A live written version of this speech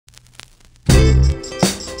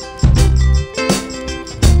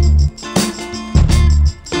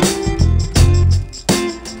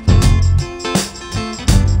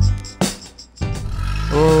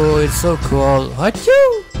so cool.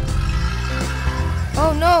 Achoo!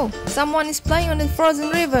 Oh no, someone is playing on the frozen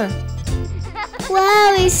river.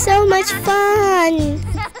 Wow, it's so much fun.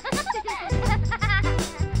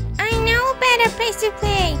 I know a better place to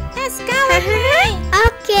play. Let's go and play.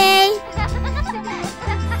 Okay.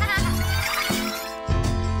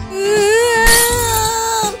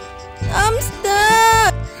 I'm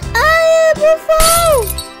stuck. I am a fool.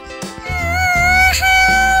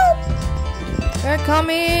 Help! We're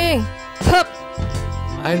coming. Hup.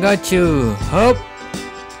 I got you. Hop.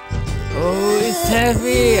 Oh, it's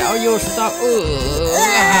heavy. Oh, you're stuck.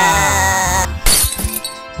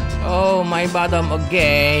 Oh, my bottom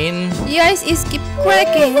again. The ice is keep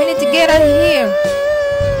cracking. We need to get out of here.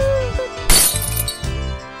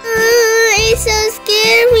 It's so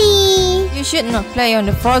scary. You should not play on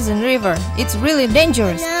the frozen river. It's really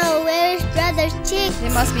dangerous. No, where's Brother Chick? They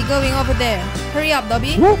must be going over there. Hurry up,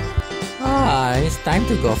 Doby. Ah, it's time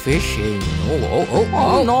to go fishing.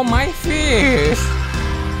 Oh, no, my fish.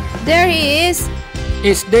 There he is.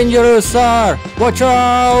 It's dangerous, sir. Watch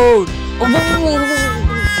out.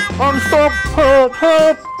 Stop.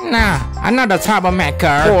 Help. Nah, another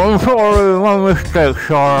troublemaker. Oh, I'm sorry, my mistake,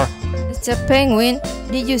 sir. It's a penguin.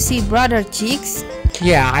 Did you see Brother Chicks?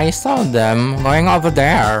 Yeah, I saw them going over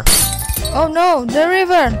there. Oh no, the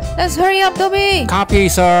river. Let's hurry up, Doby. Copy,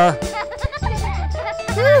 sir.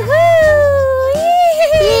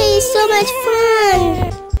 Yay, so much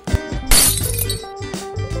fun.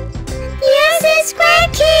 Yes, it's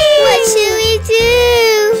cracking. What should we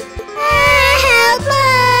do? Help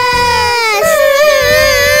us.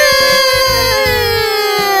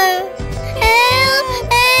 Help,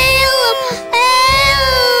 help,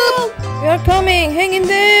 help. We're coming. Hang in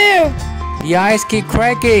there. The ice keep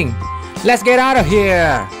cracking. Let's get out of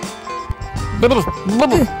here.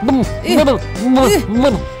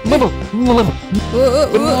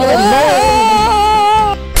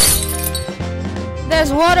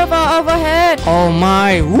 There's waterfall overhead. Oh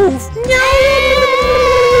my, woof.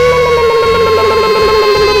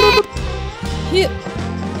 Here.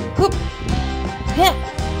 Hoop. Here.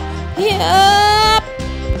 Here.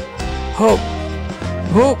 Hope.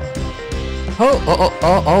 Hope.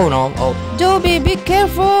 Oh no. Oh. Doby, be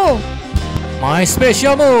careful. My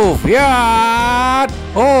special move. Yeah.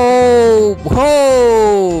 Oh.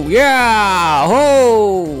 Ho. Yeah.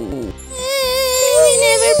 Ho. We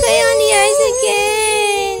never play on the ice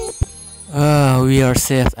again. We are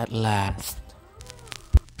safe at last.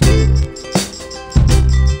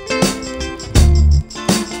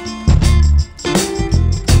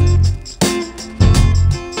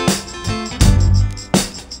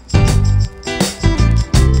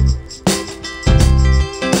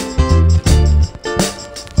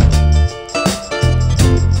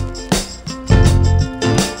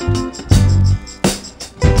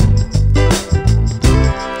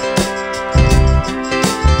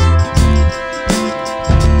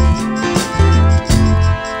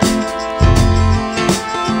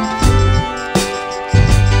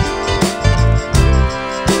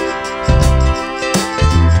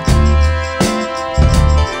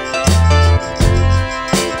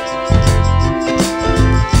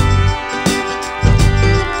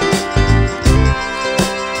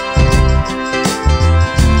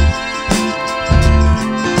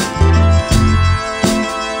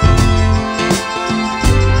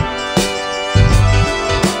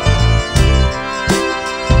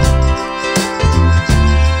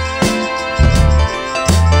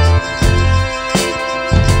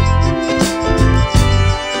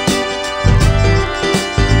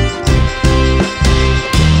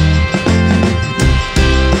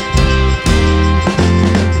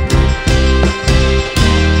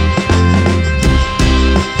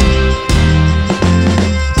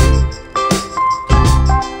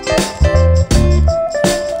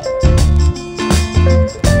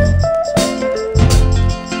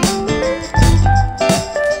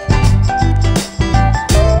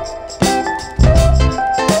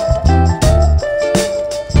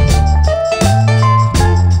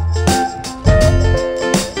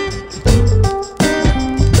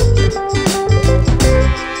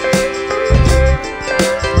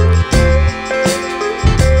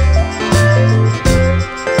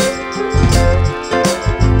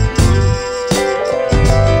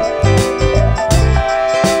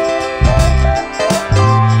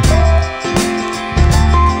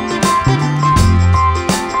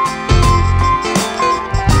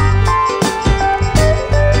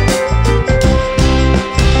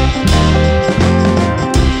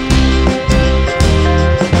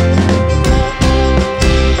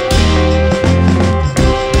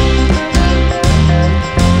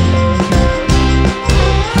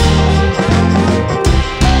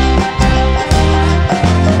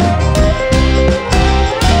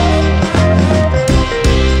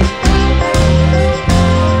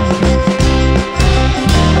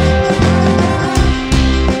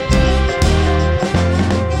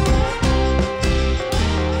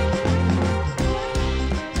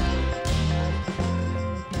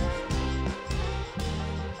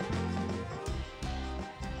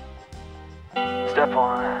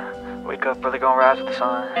 gonna rise with the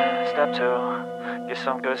sun. Step 2, get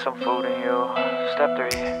some good, some food in you. Step 3,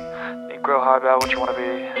 think real hard about what you wanna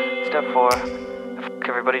be. Step 4,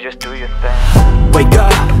 everybody just do your thing. Wake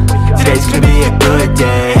up, today's gonna be a good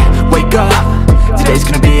day. Wake up, today's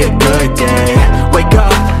gonna be a good day. Wake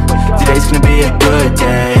up, today's gonna be a good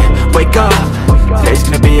day. Wake up, today's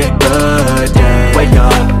gonna be a good day. Wake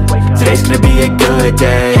up, today's gonna be a good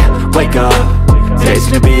day. Wake up, today's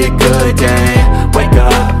gonna be a good day. Wake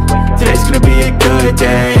up, today's gonna be a good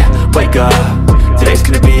day. Wake up, today's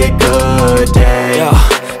gonna be a good day. Yo,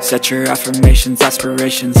 set your affirmations,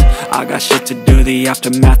 aspirations. I got shit to do, the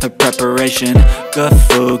aftermath of preparation. Good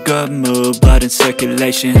food, good mood, blood in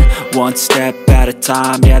circulation. One step at a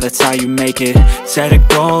time, yeah, that's how you make it. Set a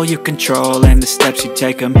goal you control and the steps you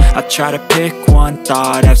take them. I try to pick one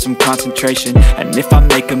thought, have some concentration. And if I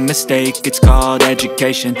make a mistake, it's called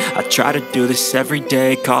education. I try to do this every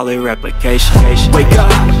day, call it replication. Wake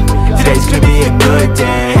up, today's gonna be a good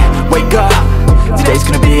day. Wake up, today's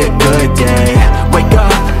gonna be a good day. Wake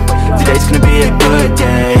up, today's gonna be a good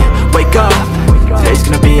day. Wake up, today's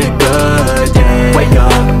gonna be a good day. Wake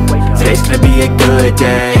up, today's gonna be a good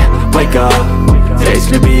day. Wake up, today's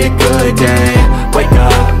gonna be a good day. Wake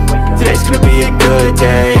up, today's gonna be a good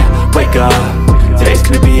day. Wake up, today's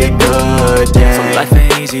gonna be a good day. So life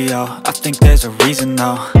ain't easy, yo, I think there's a reason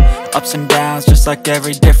though. Ups and downs, just like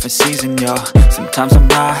every different season, yo. Sometimes I'm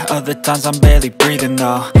high, other times I'm barely breathing,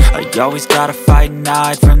 though. I always gotta fight and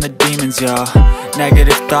hide from the demons, yo.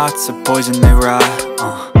 Negative thoughts are poison, they rot.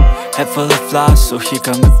 Head full of flies, so here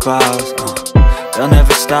come the clouds. They'll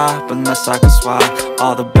never stop unless I can swap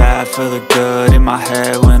all the bad for the good in my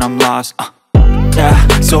head when I'm lost. Yeah,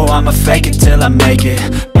 so I'ma fake it till I make it.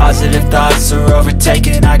 Positive thoughts are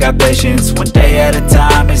overtaken, I got patience. One day at a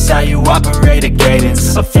time is how you operate a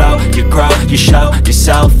cadence. A flow, you grow, you show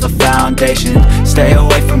yourself a foundation. Stay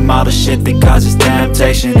away from all the shit that causes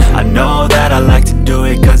temptation. I know that I like to do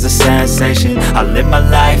it cause it's sensation. I live my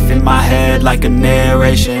life in my head like a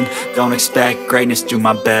narration. Don't expect greatness, do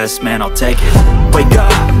my best, man, I'll take it. Wake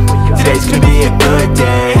up, today's gonna be a good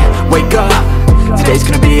day. Wake up, today's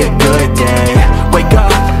gonna be a good day. Wake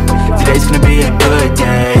up, today's gonna be a good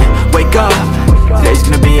day. Wake up, today's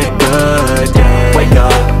gonna be a good day. Wake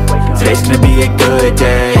up, today's gonna be a good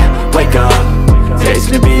day. Wake up, today's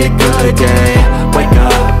gonna be a good day. Wake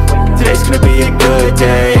up, today's gonna be a good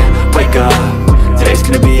day. Wake up, today's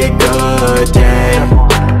gonna be a good day. Wake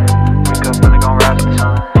up, really gonna rise with the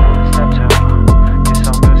sun. Step 2, get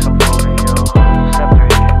some good, some food in you. Step 3,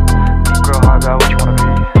 think real hard about what you wanna be.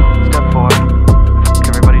 Step 4,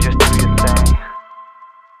 everybody just do your thing.